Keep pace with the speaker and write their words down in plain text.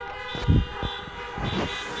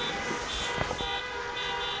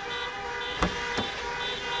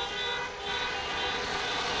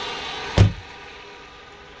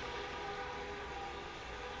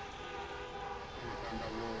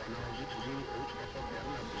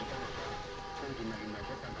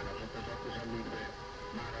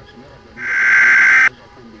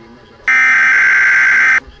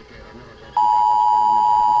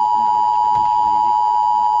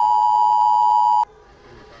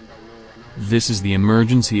This is the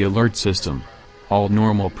emergency alert system. All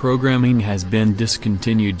normal programming has been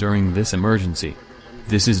discontinued during this emergency.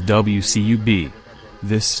 This is WCUB.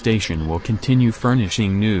 This station will continue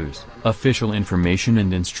furnishing news, official information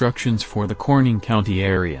and instructions for the Corning County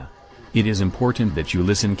area. It is important that you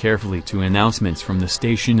listen carefully to announcements from the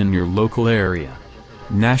station in your local area.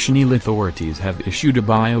 National authorities have issued a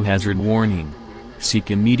biohazard warning.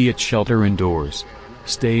 Seek immediate shelter indoors.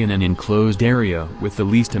 Stay in an enclosed area with the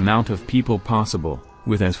least amount of people possible,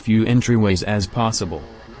 with as few entryways as possible.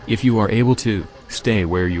 If you are able to, stay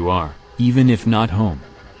where you are, even if not home.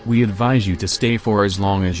 We advise you to stay for as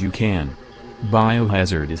long as you can.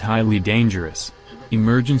 Biohazard is highly dangerous.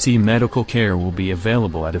 Emergency medical care will be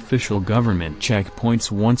available at official government checkpoints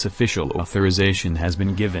once official authorization has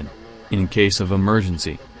been given. In case of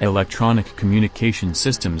emergency, electronic communication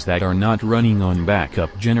systems that are not running on backup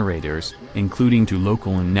generators, including to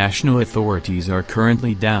local and national authorities, are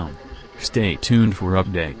currently down. Stay tuned for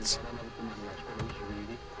updates.